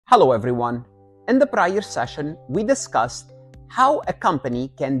Hello everyone. In the prior session, we discussed how a company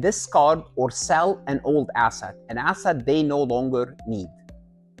can discard or sell an old asset, an asset they no longer need.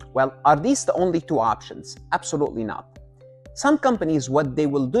 Well, are these the only two options? Absolutely not. Some companies, what they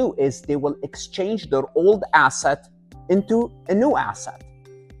will do is they will exchange their old asset into a new asset.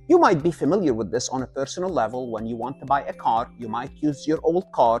 You might be familiar with this on a personal level. When you want to buy a car, you might use your old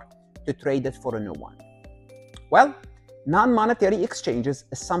car to trade it for a new one. Well, non-monetary exchanges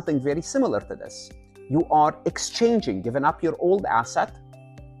is something very similar to this. You are exchanging, giving up your old asset,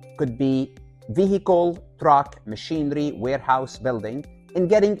 could be vehicle, truck, machinery, warehouse, building, and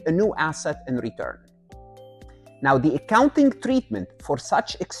getting a new asset in return. Now, the accounting treatment for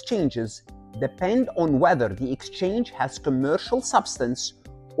such exchanges depend on whether the exchange has commercial substance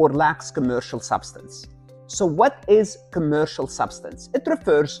or lacks commercial substance. So what is commercial substance? It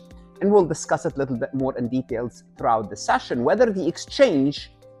refers, and we'll discuss it a little bit more in details throughout the session, whether the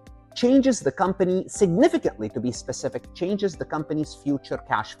exchange changes the company significantly, to be specific, changes the company's future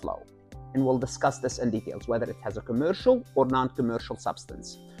cash flow. And we'll discuss this in details, whether it has a commercial or non-commercial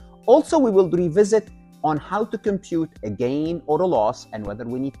substance. Also, we will revisit on how to compute a gain or a loss, and whether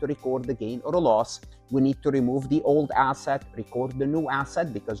we need to record the gain or a loss. We need to remove the old asset, record the new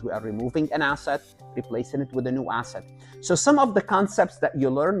asset, because we are removing an asset, replacing it with a new asset. So some of the concepts that you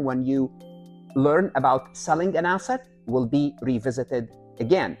learn when you learn about selling an asset will be revisited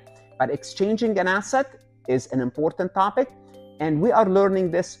again. But exchanging an asset is an important topic, and we are learning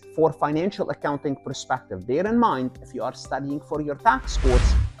this for financial accounting perspective. Bear in mind, if you are studying for your tax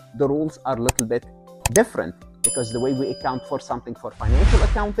course, the rules are a little bit different, because the way we account for something for financial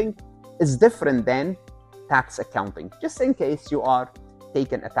accounting is different than tax accounting. Just in case you are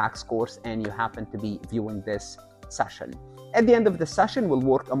taking a tax course and you happen to be viewing this session. At the end of the session, we'll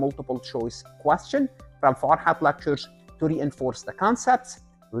work a multiple choice question from Farhat Lectures to reinforce the concepts.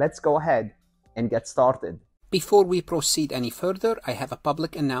 Let's go ahead and get started. Before we proceed any further, I have a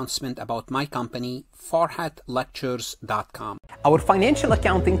public announcement about my company, farhatlectures.com. Our financial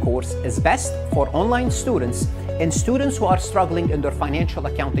accounting course is best for online students and students who are struggling in their financial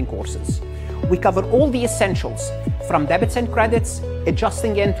accounting courses. We cover all the essentials from debits and credits,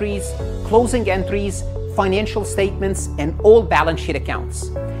 adjusting entries, closing entries, financial statements, and all balance sheet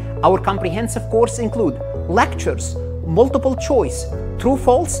accounts. Our comprehensive course includes lectures, multiple choice, true,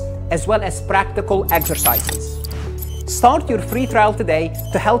 false, as well as practical exercises. Start your free trial today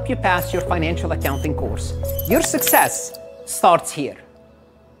to help you pass your financial accounting course. Your success starts here.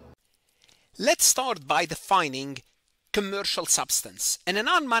 Let's start by defining commercial substance. In a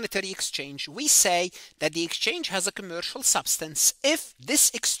non-monetary exchange, we say that the exchange has a commercial substance if this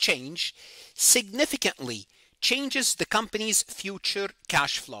exchange significantly changes the company's future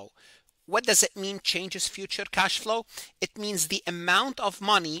cash flow. What does it mean, changes future cash flow? It means the amount of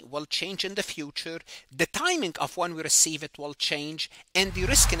money will change in the future, the timing of when we receive it will change, and the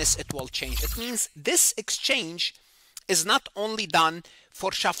riskiness it will change. It means this exchange is not only done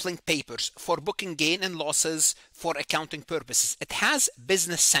for shuffling papers, for booking gain and losses, for accounting purposes. It has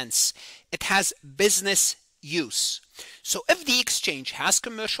business sense. It has business use. So if the exchange has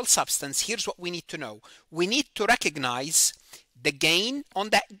commercial substance, here's what we need to know. We need to recognize the gain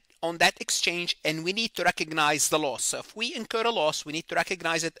on that exchange, and we need to recognize the loss. So if we incur a loss, we need to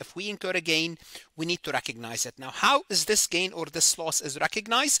recognize it. If we incur a gain, we need to recognize it. Now, how is this gain or this loss is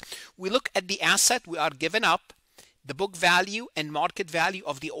recognized? We look at the asset we are giving up, the book value and market value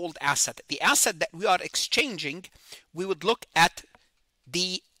of the old asset. The asset that we are exchanging, we would look at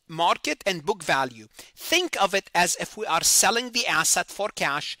the market and book value. Think of it as if we are selling the asset for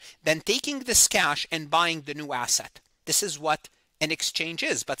cash, then taking this cash and buying the new asset. This is what an exchange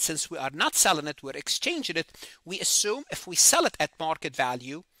is. But since we are not selling it, we're exchanging it, we assume if we sell it at market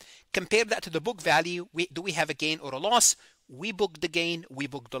value, compare that to the book value, do we have a gain or a loss? We book the gain, we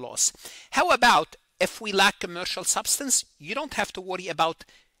book the loss. How about if we lack commercial substance? You don't have to worry about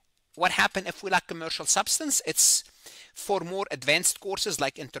what happened if we lack commercial substance. It's for more advanced courses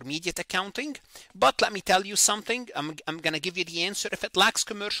like intermediate accounting. But let me tell you something. I'm going to give you the answer. If it lacks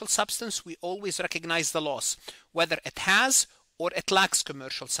commercial substance, we always recognize the loss, whether it has or it lacks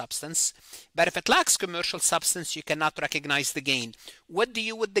commercial substance. But if it lacks commercial substance, you cannot recognize the gain. What do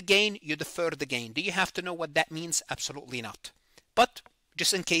you with the gain? You defer the gain. Do you have to know what that means? Absolutely not. But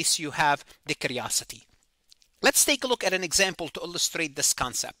just in case you have the curiosity. Let's take a look at an example to illustrate this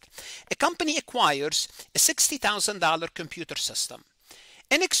concept. A company acquires a $60,000 computer system.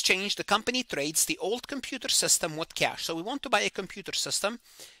 In exchange, the company trades the old computer system with cash. So we want to buy a computer system.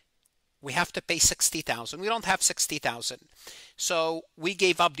 we have to pay 60,000. We don't have 60,000. So we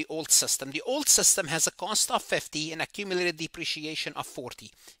gave up the old system. The old system has a cost of 50 and accumulated depreciation of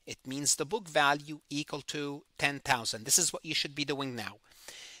 40. It means the book value equal to 10,000. This is what you should be doing now.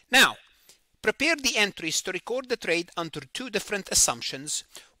 Now, prepare the entries to record the trade under two different assumptions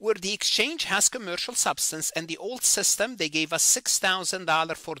where the exchange has commercial substance and the old system, they gave us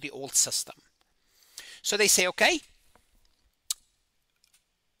 $6,000 for the old system. So they say, okay,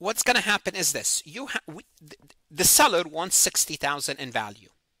 what's going to happen is this. The seller wants 60,000 in value.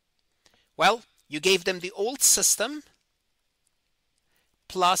 Well, you gave them the old system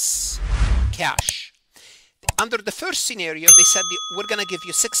plus cash. Under the first scenario, they said we're going to give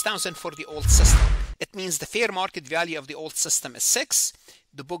you 6,000 for the old system. It means the fair market value of the old system is 6.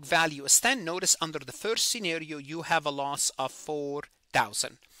 The book value is 10. Notice under the first scenario, you have a loss of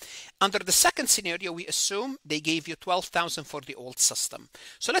 4,000. Under the second scenario, we assume they gave you 12,000 for the old system.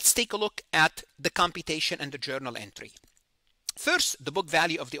 So let's take a look at the computation and the journal entry. First, the book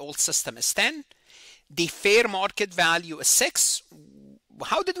value of the old system is 10. The fair market value is 6.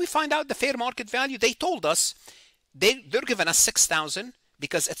 How did we find out the fair market value? They told us they're giving us 6,000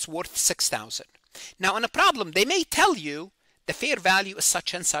 because it's worth 6,000. Now, in a problem, they may tell you the fair value is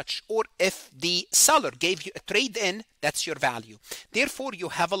such and such, or if the seller gave you a trade-in, that's your value. Therefore, you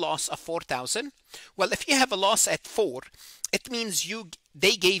have a loss of 4,000. Well, if you have a loss at 4, it means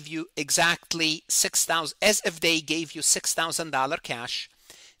they gave you exactly 6,000, as if they gave you $6,000 cash.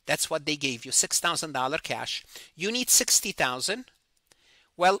 That's what they gave you, $6,000 cash. You need 60,000.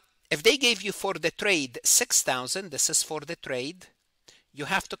 Well, if they gave you for the trade 6,000, this is for the trade, you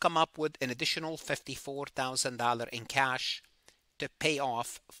have to come up with an additional $54,000 in cash to pay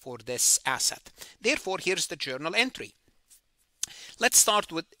off for this asset. Therefore, here's the journal entry. Let's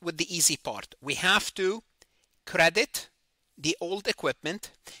start with the easy part. We have to credit the old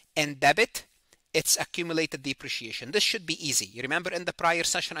equipment and debit its accumulated depreciation. This should be easy. You remember in the prior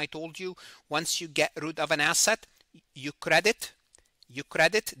session I told you, once you get rid of an asset, you credit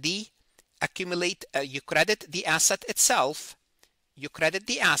the asset itself. You credit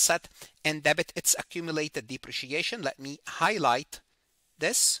the asset and debit its accumulated depreciation. Let me highlight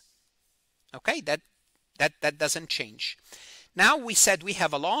this. Okay, that doesn't change. Now we said we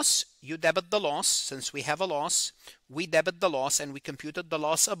have a loss. You debit the loss. Since we have a loss, we debit the loss and we computed the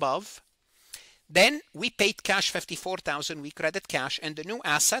loss above. Then we paid cash 54,000. We credit cash, and the new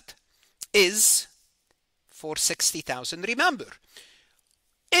asset is for 60,000. Remember,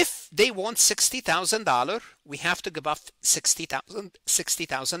 if they want $60,000, we have to give up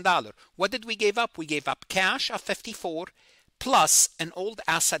 $60,000. What did we give up? We gave up cash of 54 plus an old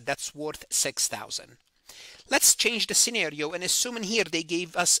asset that's worth 6,000. Let's change the scenario and assume in here they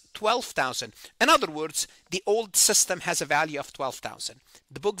gave us 12,000. In other words, the old system has a value of 12,000.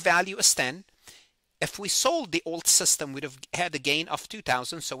 The book value is 10. If we sold the old system, we'd have had a gain of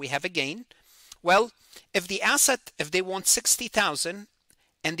 2,000, so we have a gain. Well, if they want 60,000,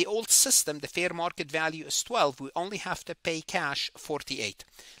 and the old system, the fair market value is 12, we only have to pay cash 48.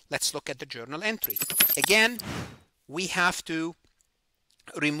 Let's look at the journal entry. Again, we have to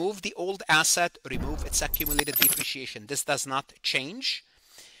remove the old asset, remove its accumulated depreciation. This does not change.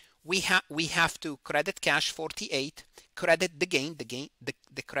 We have to credit cash 48, credit the gain,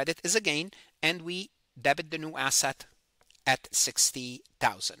 the credit is a gain, and we debit the new asset at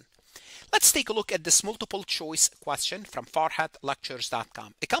 60,000. Let's take a look at this multiple choice question from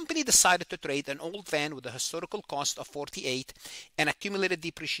farhatlectures.com. A company decided to trade an old van with a historical cost of 48 and accumulated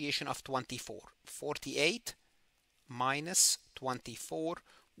depreciation of 24. 48 minus 24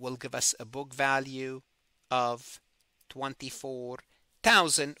 will give us a book value of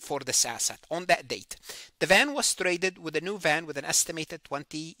 24,000 for this asset on that date. The van was traded with a new van with an estimated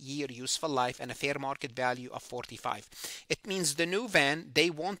 20-year useful life and a fair market value of 45. It means the new van,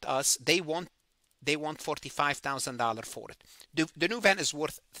 they want $45,000 for it. The new van is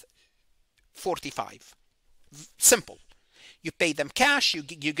worth 45. Simple. You pay them cash, you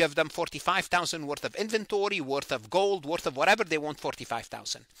give them 45,000 worth of inventory, worth of gold, worth of whatever, they want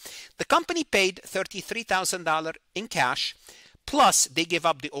 45,000. The company paid $33,000 in cash, plus they give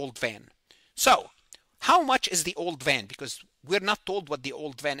up the old van. So, how much is the old van? Because we're not told what the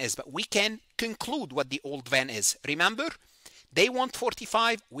old van is, but we can conclude what the old van is. Remember, they want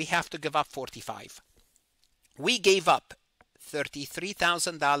 45, we have to give up 45. We gave up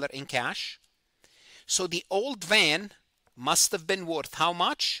 $33,000 in cash. So the old van must have been worth how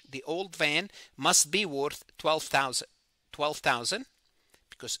much? The old van must be worth 12,000.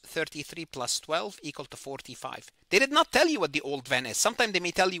 because 33 plus 12 equal to 45. They did not tell you what the old van is. Sometimes they may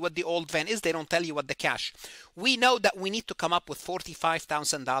tell you what the old van is. They don't tell you what the cash. We know that we need to come up with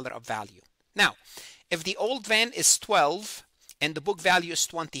 $45,000 of value. Now, if the old van is 12 and the book value is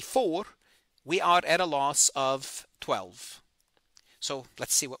 24, we are at a loss of 12. So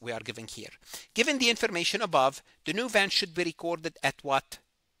let's see what we are giving here. Given the information above, the new van should be recorded at what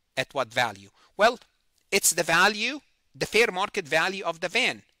value? Well, it's the value, the fair market value of the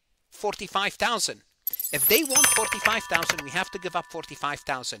van, 45,000. If they want 45,000, we have to give up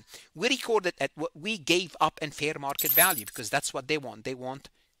 45,000. We record it at what we gave up in fair market value because that's what they want. They want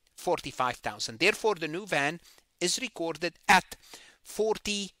 45,000. Therefore, the new van is recorded at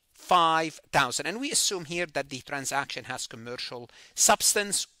 45,000. And we assume here that the transaction has commercial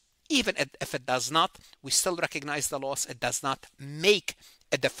substance. Even if it does not, we still recognize the loss. It does not make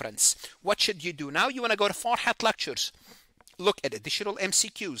a difference. What should you do now? You want to go to Farhat lectures. Look at additional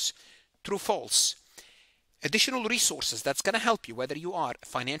MCQs, true, false. Additional resources that's going to help you, whether you are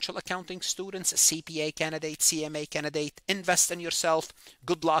financial accounting students, a CPA candidate, CMA candidate. Invest in yourself.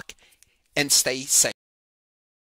 Good luck and stay safe.